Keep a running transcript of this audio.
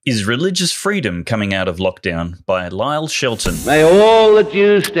Is religious freedom coming out of lockdown? By LYLE Shelton. May all that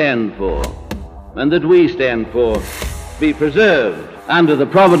you stand for and that we stand for be preserved under the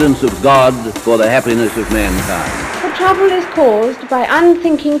providence of God for the happiness of mankind. The trouble is caused by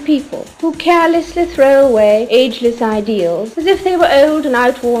unthinking people who carelessly throw away ageless ideals as if they were old and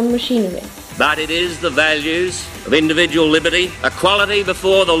outworn machinery. But it is the values of individual liberty, equality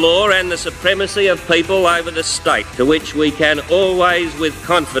before the law and the supremacy of people over the state to which we can always with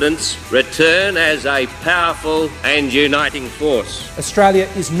confidence return as a powerful and uniting force. Australia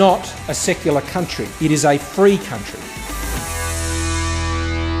is not a secular country. It is a free country.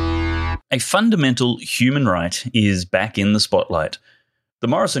 A fundamental human right is back in the spotlight. The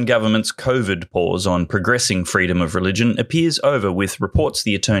Morrison government's COVID pause on progressing freedom of religion appears over, with reports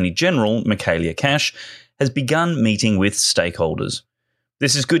the Attorney-General, Michaelia Cash, has begun meeting with stakeholders.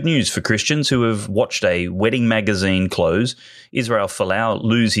 This is good news for Christians who have watched a wedding magazine close, Israel Folau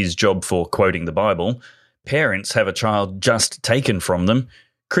lose his job for quoting the Bible, parents have a child just taken from them,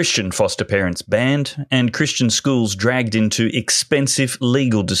 Christian foster parents banned, and Christian schools dragged into expensive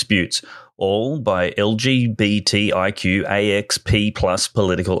legal disputes, all by LGBTIQAXP+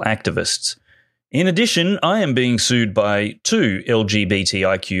 political activists. In addition, I am being sued by two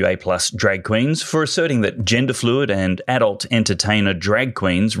LGBTIQA+ drag queens for asserting that gender fluid and adult entertainer drag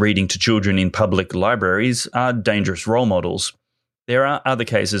queens reading to children in public libraries are dangerous role models. There are other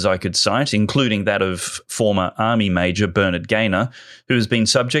cases I could cite, including that of former Army Major Bernard Gaynor, who has been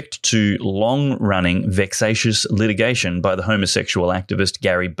subject to long-running vexatious litigation by the homosexual activist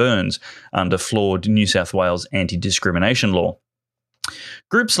Gary Burns under flawed New South Wales anti-discrimination law.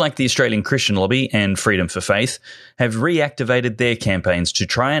 Groups like the Australian Christian Lobby and Freedom for Faith have reactivated their campaigns to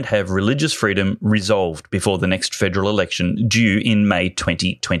try and have religious freedom resolved before the next federal election due in May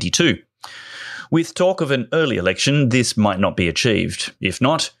 2022. With talk of an early election, this might not be achieved. If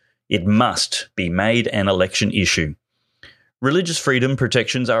not, it must be made an election issue. Religious freedom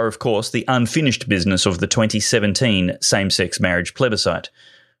protections are, of course, the unfinished business of the 2017 same-sex marriage plebiscite.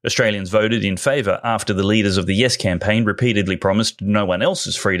 Australians voted in favour after the leaders of the Yes campaign repeatedly promised no one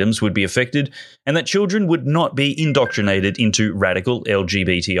else's freedoms would be affected and that children would not be indoctrinated into radical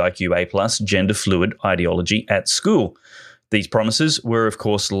LGBTIQA+ gender-fluid ideology at school. These promises were, of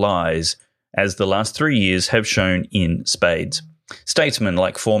course, lies, as the last 3 years have shown in spades. Statesmen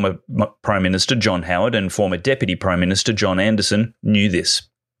like former Prime Minister John Howard and former Deputy Prime Minister John Anderson knew this.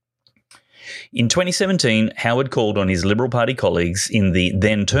 In 2017, Howard called on his Liberal Party colleagues in the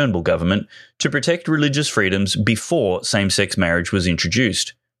then Turnbull government to protect religious freedoms before same-sex marriage was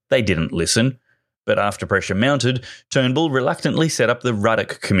introduced. They didn't listen, but after pressure mounted, Turnbull reluctantly set up the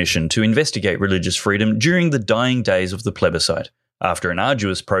Ruddock Commission to investigate religious freedom during the dying days of the plebiscite. After an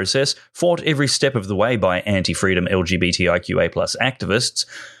arduous process, fought every step of the way by anti-freedom LGBTIQA+ activists,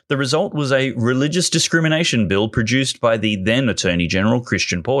 the result was a religious discrimination bill produced by the then Attorney-General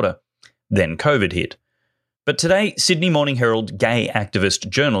Christian Porter. Then COVID hit. But today, Sydney Morning Herald gay activist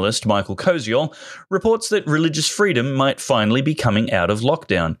journalist Michael Koziol reports that religious freedom might finally be coming out of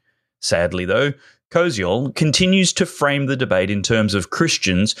lockdown. Sadly, though, Koziol continues to frame the debate in terms of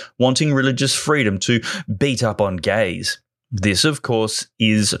Christians wanting religious freedom to beat up on gays. This, of course,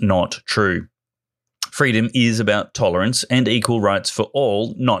 is not true. Freedom is about tolerance and equal rights for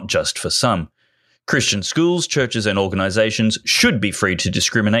all, not just for some. Christian schools, churches and organisations should be free to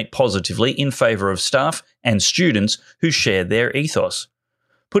discriminate positively in favour of staff and students who share their ethos.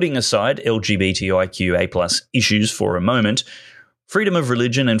 Putting aside LGBTIQA+ issues for a moment, freedom of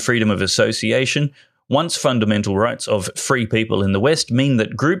religion and freedom of association, once fundamental rights of free people in the West, mean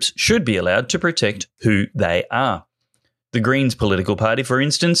that groups should be allowed to protect who they are. The Greens political party, for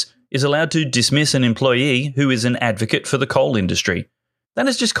instance, is allowed to dismiss an employee who is an advocate for the coal industry. That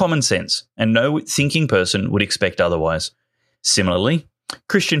is just common sense, and no thinking person would expect otherwise. Similarly,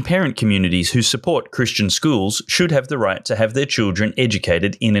 Christian parent communities who support Christian schools should have the right to have their children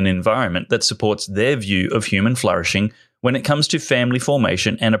educated in an environment that supports their view of human flourishing when it comes to family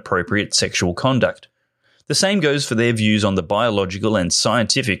formation and appropriate sexual conduct. The same goes for their views on the biological and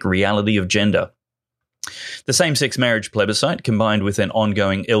scientific reality of gender. The same-sex marriage plebiscite, combined with an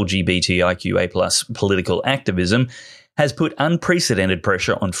ongoing LGBTIQA+ political activism, has put unprecedented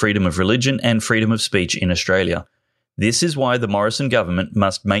pressure on freedom of religion and freedom of speech in Australia. This is why the Morrison government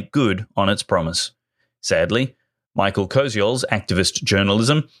must make good on its promise. Sadly, Michael Koziol's activist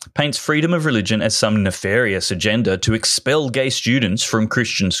journalism paints freedom of religion as some nefarious agenda to expel gay students from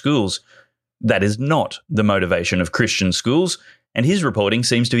Christian schools. That is not the motivation of Christian schools, and his reporting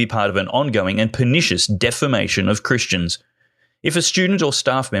seems to be part of an ongoing and pernicious defamation of Christians. If a student or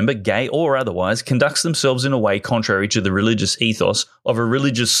staff member, gay or otherwise, conducts themselves in a way contrary to the religious ethos of a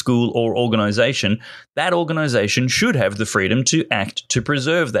religious school or organisation, that organisation should have the freedom to act to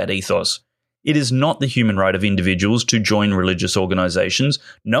preserve that ethos. It is not the human right of individuals to join religious organisations,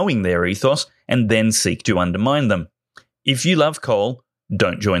 knowing their ethos, and then seek to undermine them. If you love coal,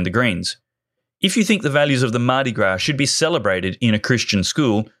 don't join the Greens. If you think the values of the Mardi Gras should be celebrated in a Christian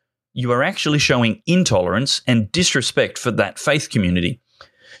school, you are actually showing intolerance and disrespect for that faith community.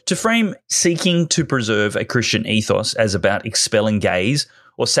 To frame seeking to preserve a Christian ethos as about expelling gays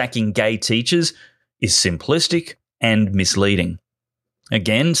or sacking gay teachers is simplistic and misleading.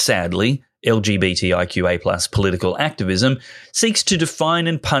 Again, sadly, LGBTIQA+ political activism seeks to define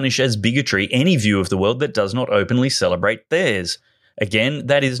and punish as bigotry any view of the world that does not openly celebrate theirs. Again,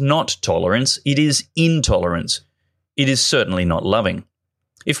 that is not tolerance, it is intolerance. It is certainly not loving.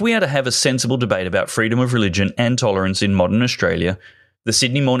 If we are to have a sensible debate about freedom of religion and tolerance in modern Australia, the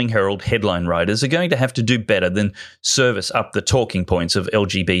Sydney Morning Herald headline writers are going to have to do better than service up the talking points of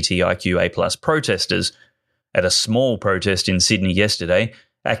LGBTIQA+ protesters. At a small protest in Sydney yesterday,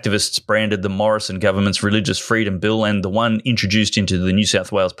 activists branded the Morrison government's Religious Freedom Bill and the one introduced into the New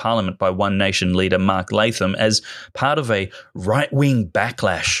South Wales Parliament by One Nation leader Mark Latham as part of a right-wing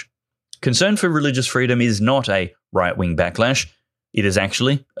backlash. Concern for religious freedom is not a right-wing backlash. It is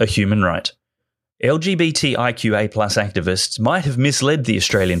actually a human right. LGBTIQA+ activists might have misled the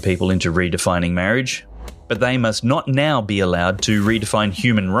Australian people into redefining marriage, but they must not now be allowed to redefine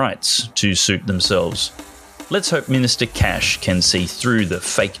human rights to suit themselves. Let's hope Minister Cash can see through the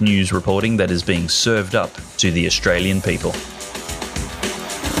fake news reporting that is being served up to the Australian people.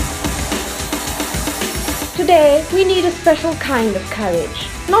 Today, we need a special kind of courage.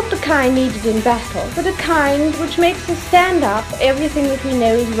 Not the kind needed in battle, but a kind which makes us stand up for everything that we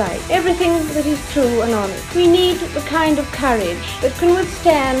know is right, everything that is true and honest. We need the kind of courage that can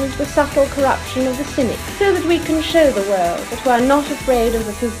withstand the subtle corruption of the cynic, so that we can show the world that we are not afraid of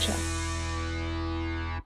the future.